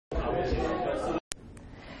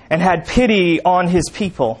and had pity on His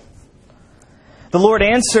people. The Lord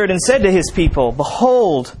answered and said to His people,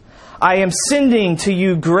 Behold, I am sending to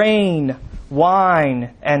you grain,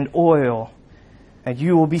 wine, and oil, and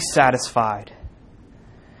you will be satisfied.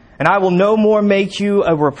 And I will no more make you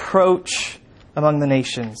a reproach among the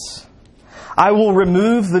nations. I will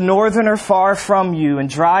remove the northerner far from you and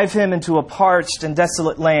drive him into a parched and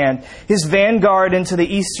desolate land, his vanguard into the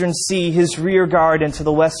eastern sea, his rear guard into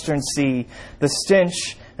the western sea. The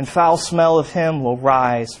stench and foul smell of him will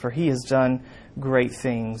rise, for he has done great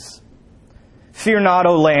things. Fear not,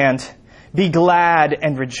 O land, be glad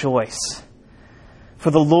and rejoice,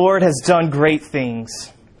 for the Lord has done great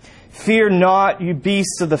things. Fear not, you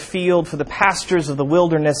beasts of the field, for the pastures of the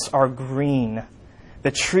wilderness are green. The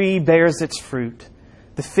tree bears its fruit.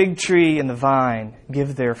 The fig tree and the vine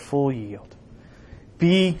give their full yield.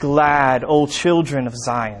 Be glad, O children of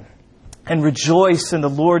Zion, and rejoice in the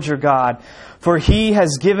Lord your God, for He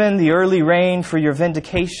has given the early rain for your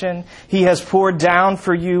vindication. He has poured down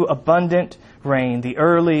for you abundant rain, the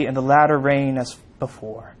early and the latter rain as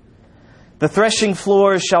before. The threshing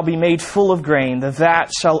floors shall be made full of grain. The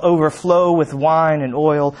vat shall overflow with wine and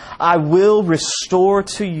oil. I will restore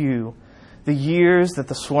to you the years that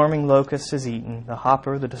the swarming locust has eaten, the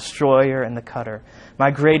hopper, the destroyer, and the cutter, my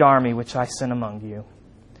great army which I sent among you.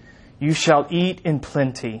 You shall eat in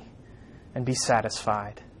plenty and be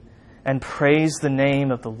satisfied, and praise the name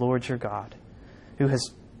of the Lord your God, who has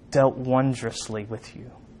dealt wondrously with you.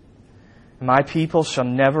 My people shall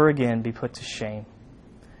never again be put to shame.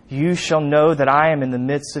 You shall know that I am in the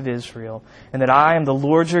midst of Israel, and that I am the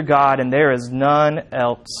Lord your God, and there is none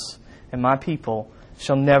else. And my people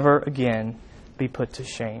shall never again be put to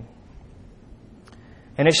shame.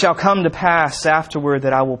 And it shall come to pass afterward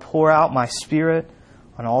that I will pour out my Spirit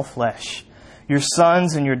on all flesh. Your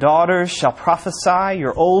sons and your daughters shall prophesy,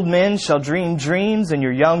 your old men shall dream dreams, and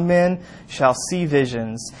your young men shall see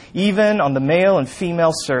visions. Even on the male and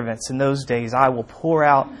female servants in those days I will pour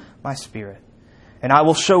out my Spirit. And I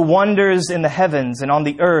will show wonders in the heavens and on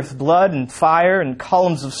the earth, blood and fire and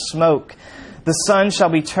columns of smoke. The sun shall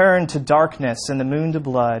be turned to darkness and the moon to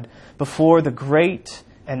blood before the great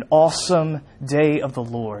and awesome day of the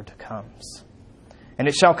Lord comes. And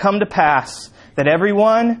it shall come to pass that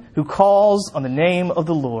everyone who calls on the name of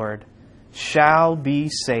the Lord shall be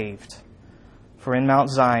saved. For in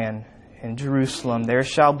Mount Zion, in Jerusalem, there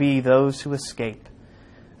shall be those who escape,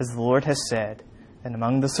 as the Lord has said, and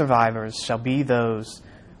among the survivors shall be those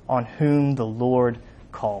on whom the Lord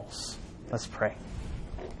calls. Let's pray.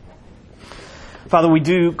 Father, we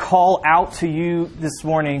do call out to you this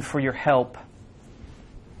morning for your help.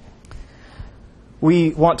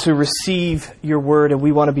 We want to receive your word and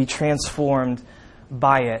we want to be transformed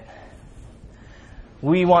by it.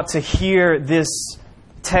 We want to hear this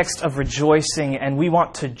text of rejoicing and we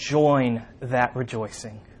want to join that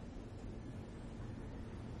rejoicing.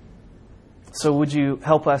 So would you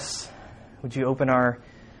help us? Would you open our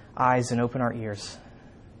eyes and open our ears?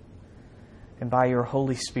 And by your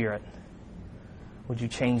Holy Spirit, would you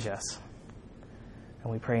change us?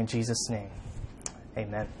 And we pray in Jesus' name.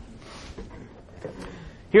 Amen.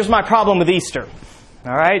 Here's my problem with Easter.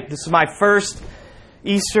 All right? This is my first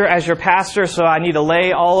Easter as your pastor, so I need to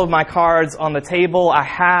lay all of my cards on the table. I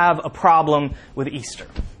have a problem with Easter.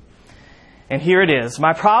 And here it is.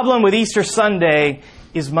 My problem with Easter Sunday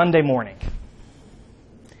is Monday morning.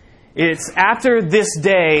 It's after this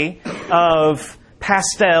day of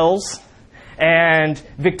pastels and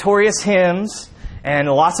victorious hymns and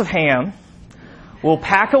lots of ham. We'll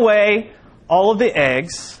pack away all of the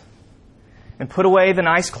eggs and put away the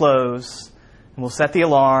nice clothes, and we'll set the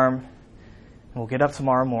alarm, and we'll get up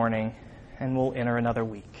tomorrow morning, and we'll enter another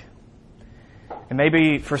week. And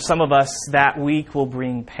maybe for some of us, that week will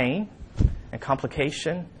bring pain and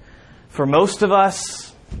complication. For most of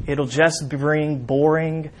us, it'll just bring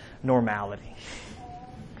boring normality.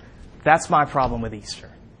 That's my problem with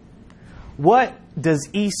Easter. What does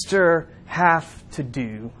Easter have to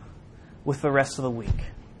do with the rest of the week?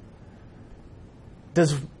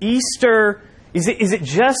 Does Easter, is it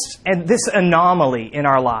just this anomaly in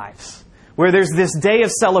our lives where there's this day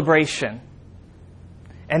of celebration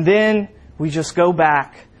and then we just go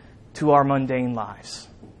back to our mundane lives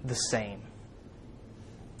the same?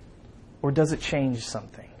 Or does it change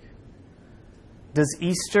something? Does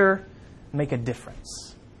Easter make a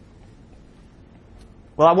difference?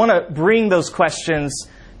 Well, I want to bring those questions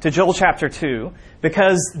to Joel chapter 2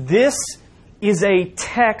 because this is a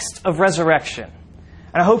text of resurrection.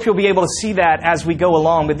 And I hope you'll be able to see that as we go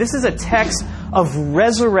along. But this is a text of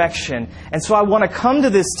resurrection. And so I want to come to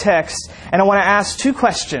this text and I want to ask two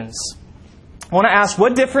questions. I want to ask,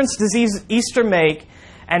 what difference does Easter make?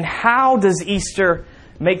 And how does Easter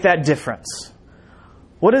make that difference?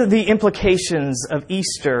 What are the implications of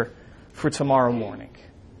Easter for tomorrow morning?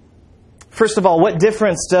 First of all, what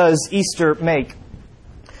difference does Easter make?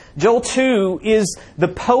 Joel 2 is the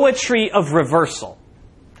poetry of reversal.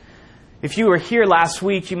 If you were here last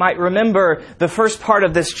week, you might remember the first part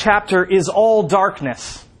of this chapter is all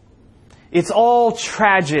darkness. It's all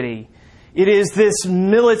tragedy. It is this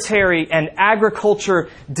military and agriculture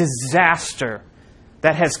disaster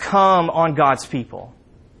that has come on God's people.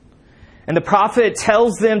 And the prophet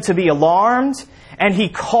tells them to be alarmed, and he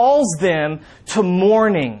calls them to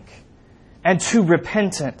mourning and to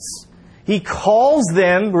repentance. He calls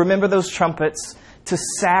them, remember those trumpets, to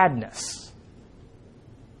sadness.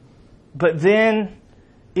 But then,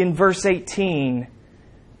 in verse 18,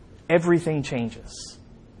 everything changes.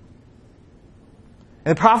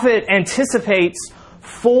 And the prophet anticipates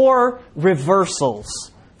 4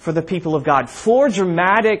 reversals for the people of God. 4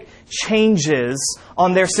 dramatic changes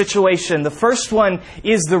on their situation. The first one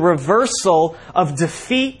is the reversal of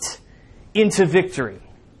defeat into victory.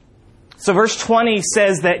 So verse 20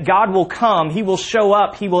 says that God will come, He will show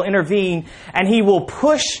up, He will intervene, and He will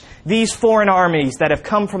push these foreign armies that have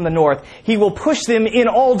come from the north. He will push them in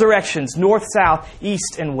all directions, north, south,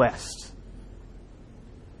 east, and west.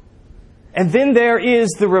 And then there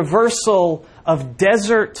is the reversal of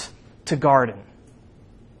desert to garden.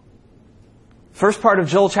 First part of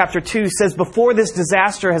Joel chapter 2 says, before this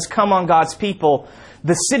disaster has come on God's people,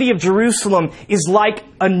 the city of Jerusalem is like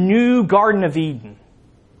a new Garden of Eden.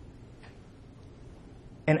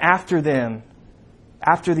 And after them,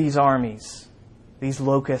 after these armies, these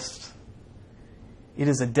locusts, it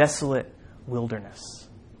is a desolate wilderness.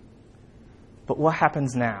 But what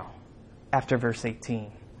happens now after verse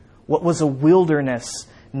 18? What was a wilderness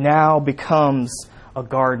now becomes a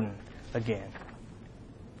garden again.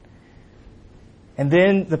 And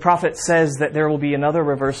then the prophet says that there will be another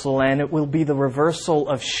reversal, and it will be the reversal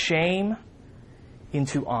of shame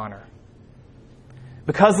into honor.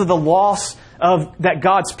 Because of the loss that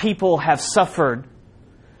God's people have suffered,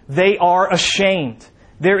 they are ashamed.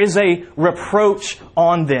 There is a reproach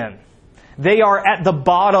on them. They are at the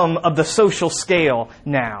bottom of the social scale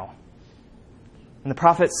now. And the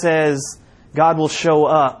prophet says God will show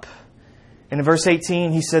up. And in verse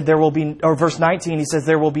 18 he said verse 19 he says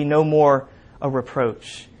there will be no more a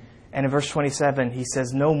reproach. And in verse 27 he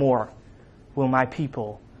says no more will my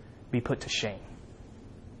people be put to shame.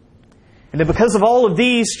 And then because of all of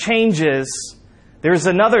these changes, there's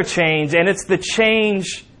another change, and it's the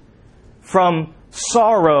change from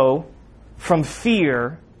sorrow, from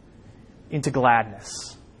fear, into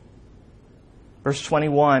gladness. Verse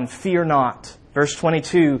 21, fear not. Verse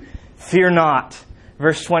 22, fear not.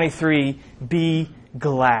 Verse 23, be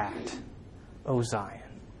glad, O Zion,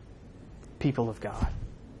 people of God.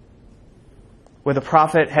 Where the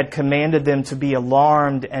prophet had commanded them to be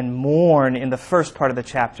alarmed and mourn in the first part of the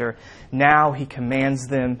chapter, now he commands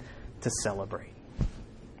them to celebrate.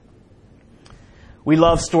 We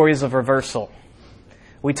love stories of reversal.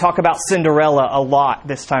 We talk about Cinderella a lot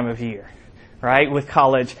this time of year, right, with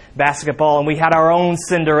college basketball. And we had our own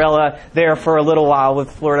Cinderella there for a little while with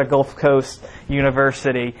Florida Gulf Coast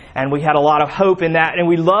University. And we had a lot of hope in that. And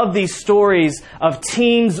we love these stories of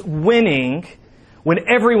teams winning when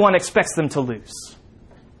everyone expects them to lose.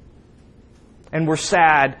 And we're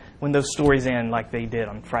sad when those stories end like they did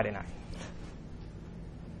on Friday night.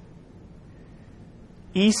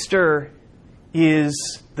 Easter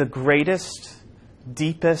is the greatest,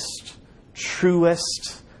 deepest,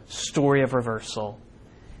 truest story of reversal.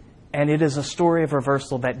 And it is a story of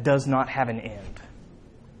reversal that does not have an end.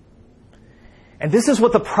 And this is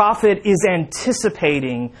what the prophet is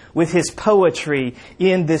anticipating with his poetry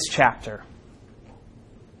in this chapter.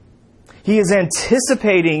 He is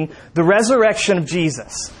anticipating the resurrection of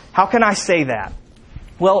Jesus. How can I say that?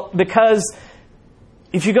 Well, because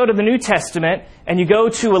if you go to the New Testament and you go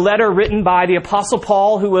to a letter written by the Apostle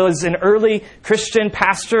Paul, who was an early Christian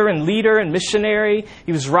pastor and leader and missionary,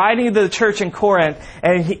 he was writing to the church in Corinth,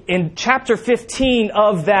 and in chapter 15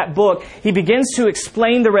 of that book, he begins to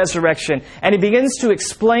explain the resurrection, and he begins to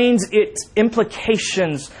explain its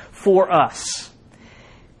implications for us.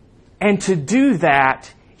 And to do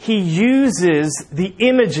that, he uses the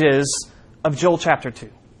images of Joel chapter 2.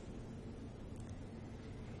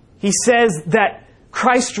 He says that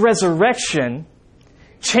Christ's resurrection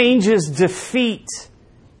changes defeat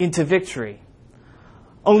into victory.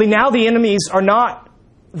 Only now the enemies are not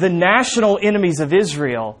the national enemies of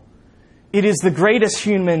Israel. It is the greatest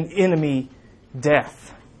human enemy,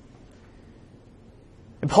 death.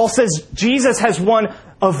 And Paul says Jesus has won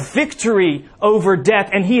of victory over death.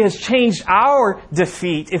 And He has changed our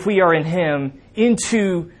defeat, if we are in Him,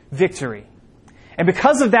 into victory. And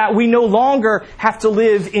because of that, we no longer have to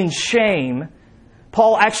live in shame.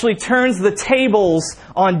 Paul actually turns the tables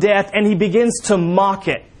on death and he begins to mock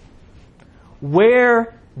it.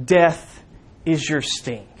 Where, death, is your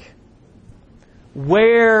sting?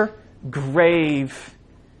 Where, grave,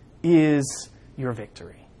 is your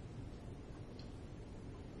victory?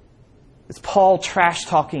 It's Paul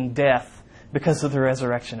trash-talking death because of the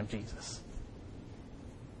resurrection of Jesus.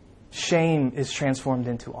 Shame is transformed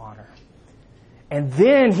into honor. And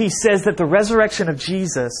then he says that the resurrection of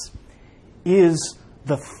Jesus is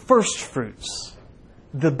the first fruits,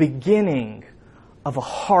 the beginning of a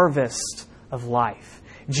harvest of life.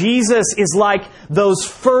 Jesus is like those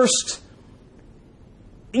first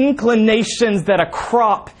inclinations that a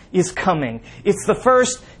crop is coming. It's the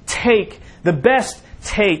first take, the best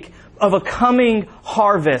take of a coming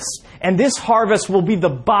harvest. And this harvest will be the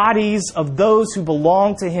bodies of those who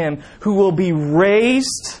belong to Him, who will be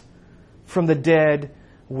raised from the dead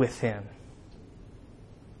with Him.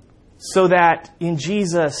 So that in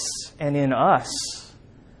Jesus and in us,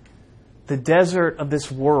 the desert of this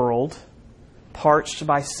world, parched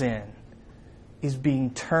by sin, is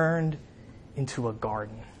being turned into a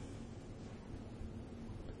garden.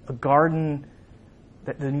 A garden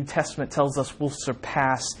that the New Testament tells us will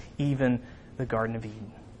surpass even the Garden of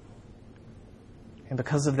Eden. And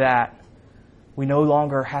because of that, we no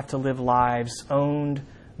longer have to live lives owned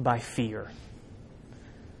by fear.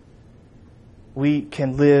 We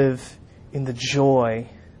can live in the joy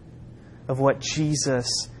of what Jesus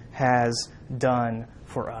has done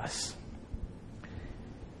for us.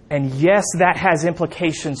 And yes, that has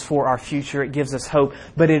implications for our future. It gives us hope.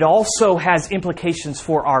 But it also has implications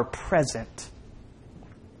for our present.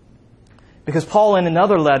 Because Paul, in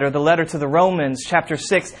another letter, the letter to the Romans, chapter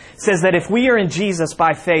 6, says that if we are in Jesus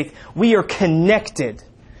by faith, we are connected.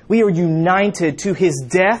 We are united to His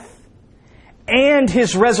death and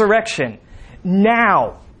His resurrection.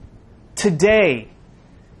 Now, today,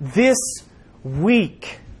 this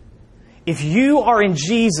week, if you are in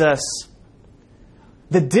Jesus,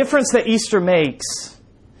 the difference that Easter makes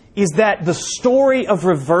is that the story of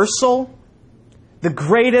reversal, the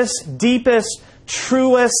greatest, deepest,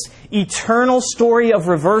 truest, eternal story of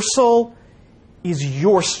reversal, is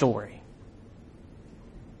your story.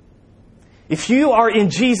 If you are in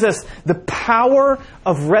Jesus, the power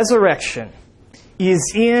of resurrection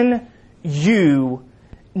is in you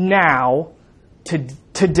now,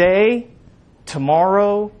 today,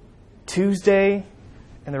 tomorrow, Tuesday,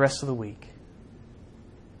 and the rest of the week.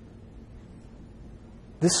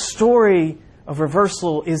 This story of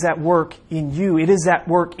reversal is at work in you. It is at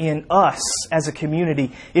work in us as a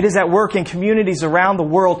community. It is at work in communities around the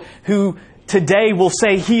world who today will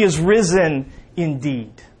say, He is risen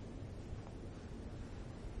indeed.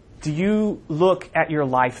 Do you look at your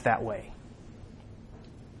life that way?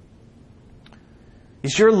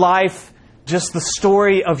 Is your life just the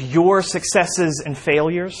story of your successes and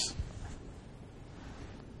failures?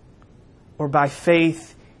 Or by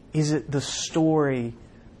faith, is it the story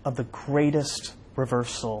of the greatest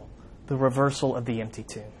reversal, the reversal of the empty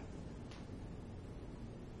tomb?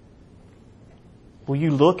 Will you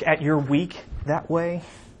look at your week that way?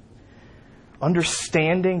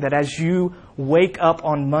 Understanding that as you wake up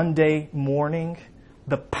on Monday morning,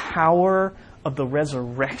 the power of the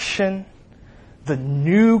resurrection, the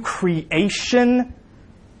new creation,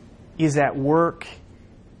 is at work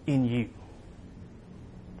in you.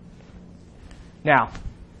 Now,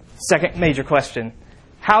 second major question.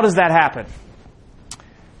 How does that happen?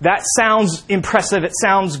 That sounds impressive. It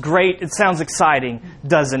sounds great. It sounds exciting,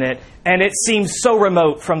 doesn't it? And it seems so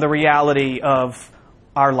remote from the reality of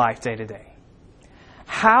our life day to day.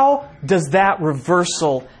 How does that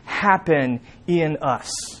reversal happen in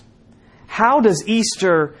us? How does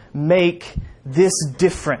Easter make this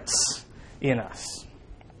difference in us?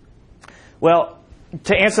 Well,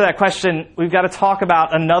 to answer that question, we've got to talk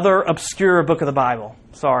about another obscure book of the Bible.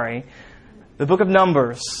 Sorry. The book of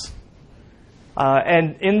Numbers.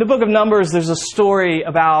 And in the book of Numbers, there's a story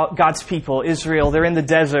about God's people, Israel. They're in the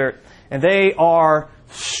desert, and they are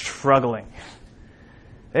struggling.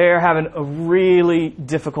 They're having a really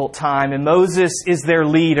difficult time, and Moses is their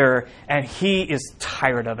leader, and he is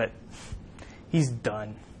tired of it. He's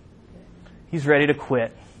done. He's ready to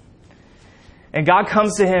quit. And God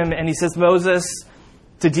comes to him, and He says, Moses,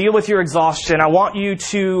 to deal with your exhaustion, I want you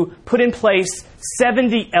to put in place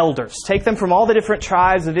 70 elders. Take them from all the different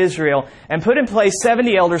tribes of Israel and put in place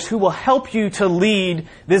 70 elders who will help you to lead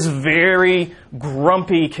this very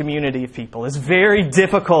grumpy community of people, this very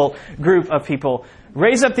difficult group of people.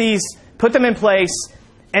 raise up these, put them in place.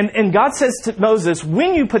 And God says to Moses,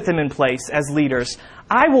 when you put them in place as leaders,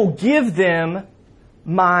 I will give them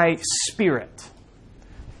my Spirit.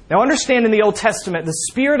 Now understand, in the Old Testament, the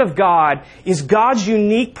Spirit of God is God's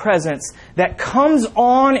unique presence that comes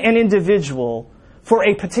on an individual for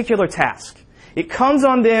a particular task. It comes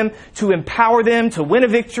on them to empower them to win a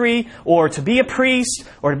victory, or to be a priest,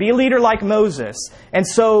 or to be a leader like Moses. And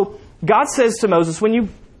so God says to Moses, when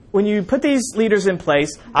you put these leaders in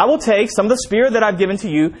place, I will take some of the Spirit that I've given to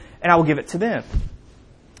you, and I will give it to them.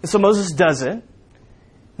 And so Moses does it. And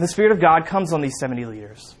the Spirit of God comes on these 70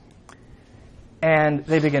 leaders. And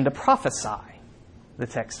they begin to prophesy, the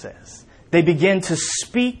text says. They begin to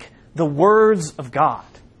speak the words of God.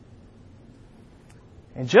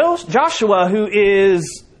 And Joshua, who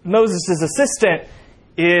is Moses' assistant,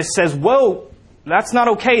 says, whoa, that's not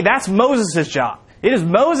okay. That's Moses' job. It is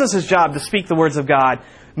Moses' job to speak the words of God.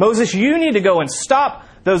 Moses, you need to go and stop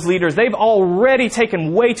those leaders. They've already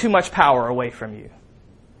taken way too much power away from you.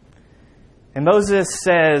 And Moses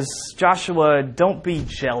says, Joshua, don't be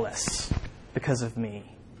jealous because of me.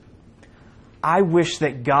 I wish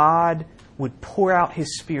that God would pour out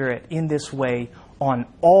His Spirit in this way on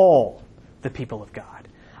all the people of God.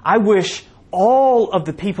 I wish all of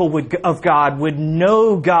the people of God would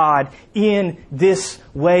know God in this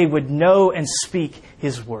way, would know and speak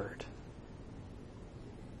His word.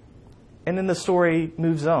 And then the story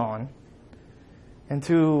moves on, and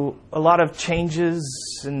through a lot of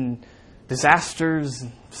changes and disasters,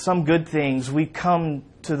 some good things, we come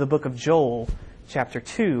to the book of Joel, chapter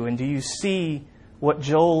 2. And do you see what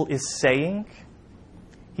Joel is saying?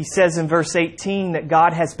 He says in verse 18 that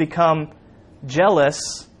God has become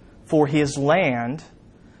jealous for His land,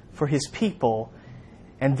 for His people.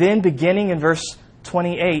 And then beginning in verse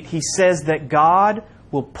 28, he says that God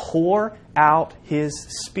will pour out His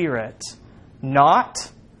Spirit,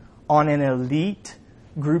 not on an elite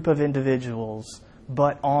group of individuals,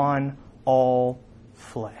 but on all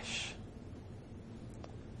flesh,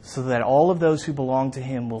 so that all of those who belong to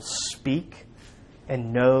Him will speak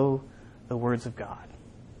and know the words of God.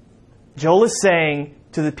 Joel is saying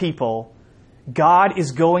to the people, God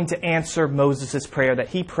is going to answer Moses' prayer that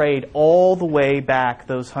he prayed all the way back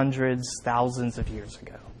those hundreds, thousands of years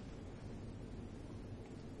ago.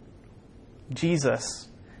 Jesus,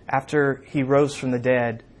 after He rose from the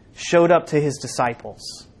dead, showed up to His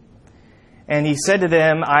disciples. And He said to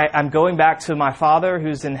them, I'm going back to my Father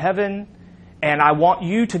who's in heaven, and I want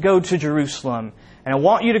you to go to Jerusalem. And I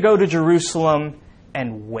want you to go to Jerusalem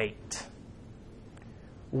and wait.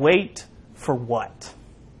 Wait for what?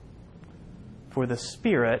 For the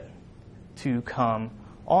Spirit to come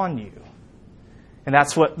on you. And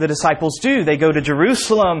that's what the disciples do. They go to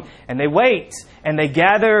Jerusalem and they wait. And they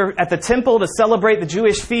gather at the temple to celebrate the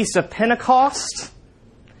Jewish feast of Pentecost.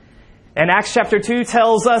 And Acts chapter 2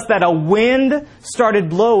 tells us that a wind started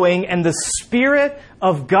blowing and the Spirit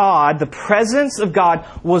of God, the presence of God,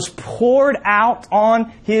 was poured out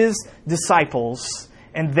on His disciples.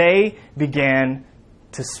 And they began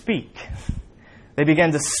to speak. They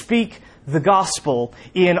began to speak the gospel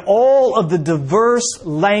in all of the diverse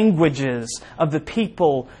languages of the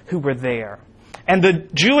people who were there. And the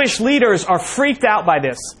Jewish leaders are freaked out by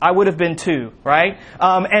this. I would have been too, right?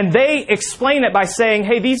 And they explain it by saying,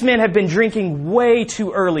 hey, these men have been drinking way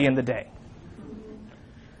too early in the day.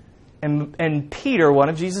 And Peter, one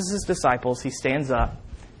of Jesus' disciples, he stands up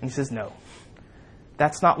and he says, no,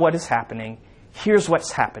 that's not what is happening. Here's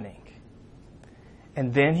what's happening.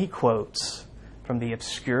 And then he quotes from the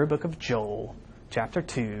obscure book of Joel, chapter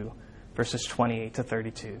 2, verses 28 to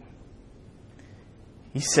 32.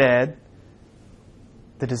 He said,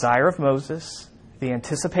 the desire of Moses, the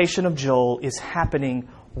anticipation of Joel is happening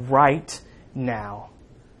right now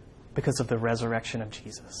because of the resurrection of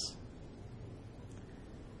Jesus.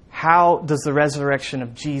 How does the resurrection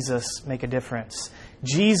of Jesus make a difference?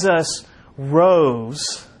 Jesus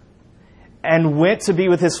rose and went to be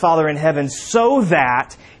with His Father in heaven so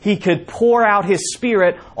that He could pour out His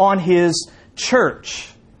Spirit on His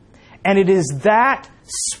church. And it is that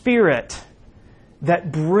Spirit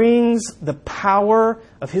that brings the power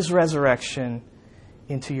of His resurrection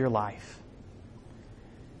into your life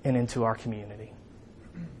and into our community.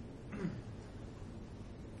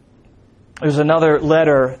 There's another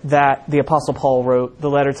letter that the Apostle Paul wrote, the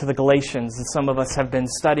letter to the Galatians, and some of us have been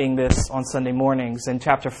studying this on Sunday mornings. In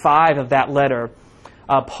chapter 5 of that letter,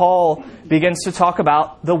 Paul begins to talk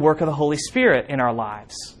about the work of the Holy Spirit in our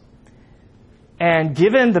lives. And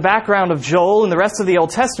given the background of Joel and the rest of the Old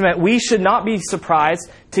Testament, we should not be surprised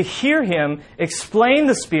to hear him explain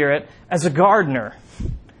the Spirit as a gardener,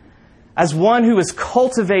 as one who is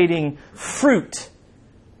cultivating fruit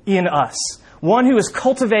in us. One who is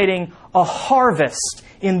cultivating a harvest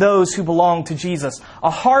in those who belong to Jesus.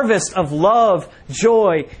 A harvest of love,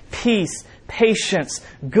 joy, peace, patience,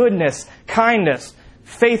 goodness, kindness,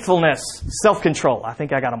 faithfulness, self-control. I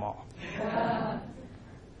think I got them all.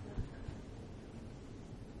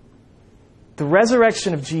 The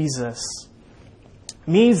resurrection of Jesus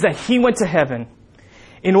means that He went to heaven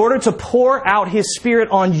in order to pour out His Spirit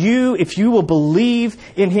on you if you will believe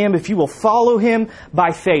in Him, if you will follow Him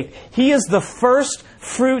by faith. He is the first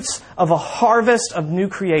fruits of a harvest of new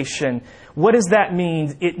creation. What does that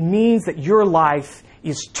mean? It means that your life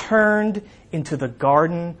is turned into the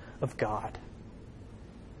garden of God.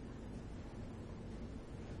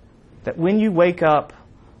 That when you wake up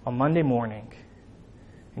on Monday morning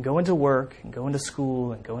and go into work and go into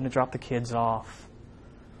school and go in to drop the kids off,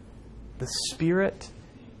 the Spirit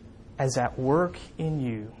is at work in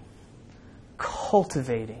you,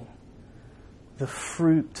 cultivating the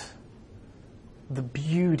fruit, the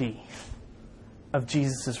beauty of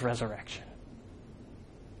Jesus' resurrection.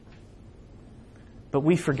 But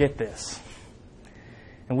we forget this.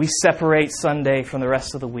 And we separate Sunday from the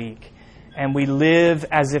rest of the week. And we live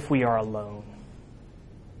as if we are alone.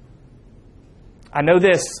 I know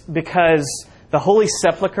this because the Holy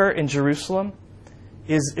Sepulchre in Jerusalem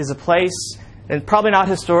is a place, and probably not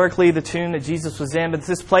historically the tomb that Jesus was in, but it's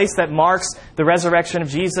this place that marks the resurrection of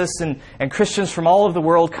Jesus, and Christians from all over the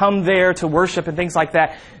world come there to worship and things like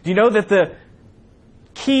that. Do you know that the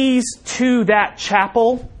keys to that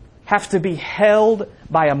chapel have to be held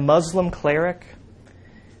by a Muslim cleric?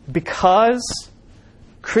 Because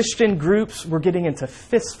Christian groups were getting into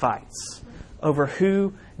fistfights over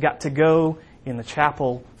who got to go in the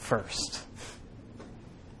chapel first.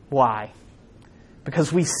 Why?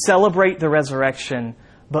 Because we celebrate the resurrection,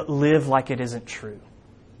 but live like it isn't true.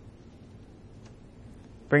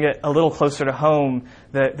 Bring it a little closer to home,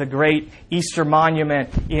 the great Easter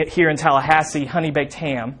monument here in Tallahassee, Honey Baked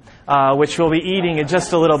Ham, which we'll be eating in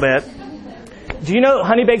just a little bit. Do you know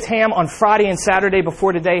Honey Baked Ham on Friday and Saturday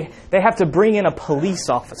before today, they have to bring in a police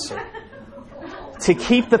officer to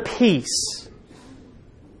keep the peace?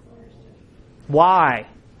 Why?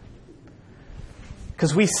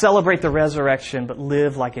 Because we celebrate the resurrection but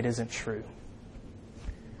live like it isn't true.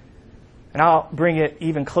 And I'll bring it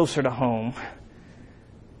even closer to home.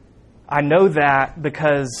 I know that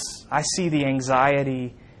because I see the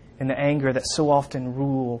anxiety and the anger that so often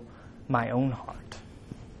rule my own heart.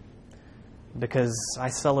 Because I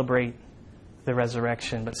celebrate the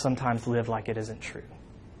resurrection but sometimes live like it isn't true.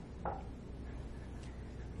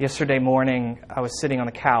 Yesterday morning, I was sitting on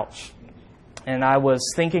the couch and I was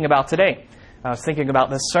thinking about today. I was thinking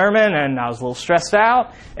about this sermon, and I was a little stressed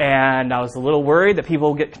out, and I was a little worried that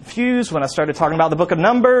people would get confused when I started talking about the book of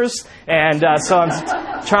Numbers. And so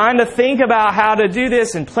I'm trying to think about how to do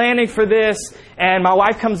this and planning for this. And my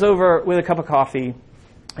wife comes over with a cup of coffee,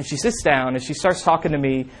 and she sits down, and she starts talking to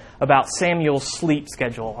me about Samuel's sleep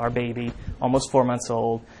schedule, our baby, almost 4 months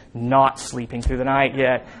old, not sleeping through the night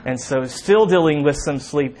yet, and so still dealing with some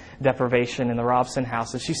sleep deprivation in the Robson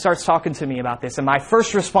house. And she starts talking to me about this, and my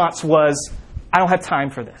first response was, I don't have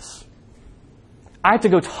time for this. I have to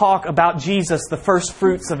go talk about Jesus, the first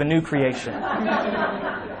fruits of a new creation.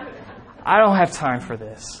 I don't have time for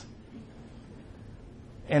this.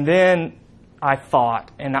 And then I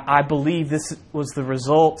thought, and I believe this was the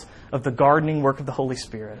result of the gardening work of the Holy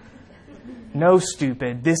Spirit. No,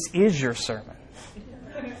 stupid, this is your sermon.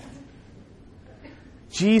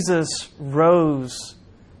 Jesus rose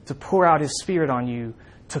to pour out His Spirit on you,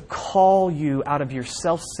 to call you out of your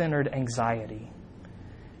self-centered anxiety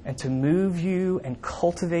and to move you and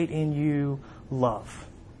cultivate in you love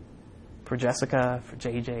for Jessica, for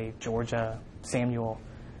JJ, Georgia, Samuel,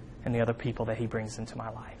 and the other people that He brings into my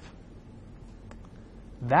life.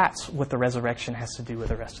 That's what the resurrection has to do with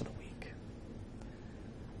the rest of the week.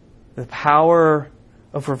 The power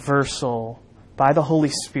of reversal by the Holy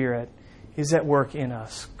Spirit is at work in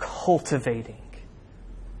us, cultivating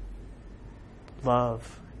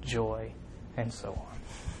love, joy, and so on.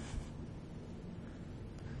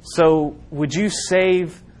 So, would you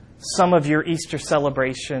save some of your Easter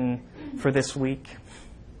celebration for this week?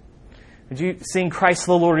 Would you sing Christ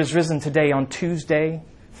the Lord is risen today on Tuesday?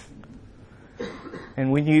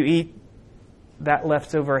 And when you eat that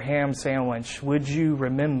leftover ham sandwich, would you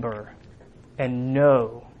remember and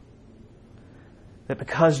know that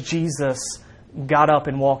because Jesus got up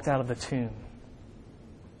and walked out of the tomb,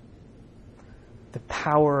 the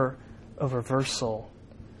power of reversal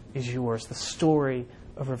is yours. The story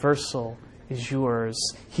of reversal is yours.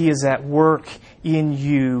 He is at work in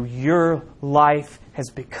you. Your life has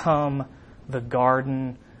become the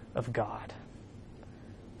garden of God.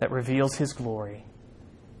 that reveals His glory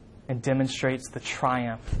and demonstrates the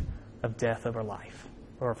triumph of death over life,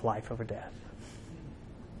 or of life over death.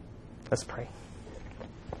 Let's pray.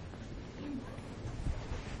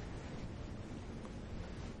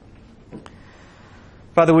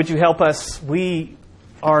 Father, would you help us? We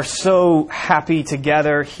are so happy to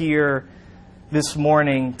gather here this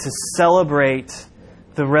morning to celebrate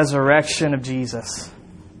the resurrection of Jesus.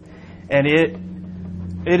 And it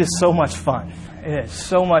is so much fun. It is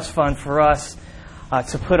so much fun for us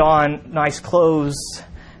to put on nice clothes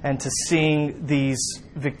and to sing these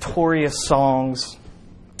victorious songs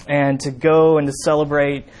and to go and to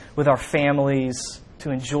celebrate with our families, to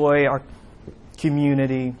enjoy our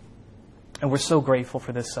community. And we're so grateful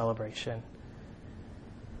for this celebration.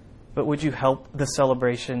 But would you help the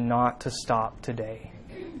celebration not to stop today?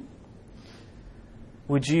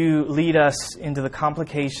 Would you lead us into the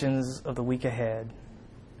complications of the week ahead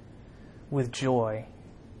with joy,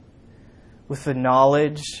 with the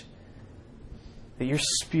knowledge that your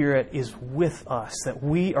Spirit is with us, that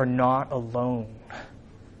we are not alone,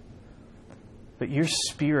 but your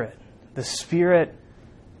Spirit, the Spirit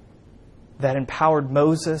that empowered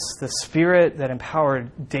Moses, the Spirit that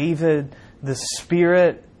empowered David, the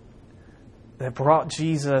Spirit that brought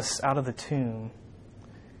Jesus out of the tomb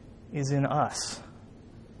is in us.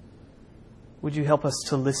 Would you help us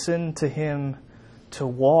to listen to Him, to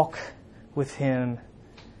walk with Him,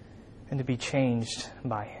 and to be changed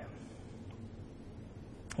by Him?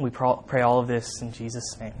 We pray all of this in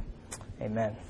Jesus' name. Amen.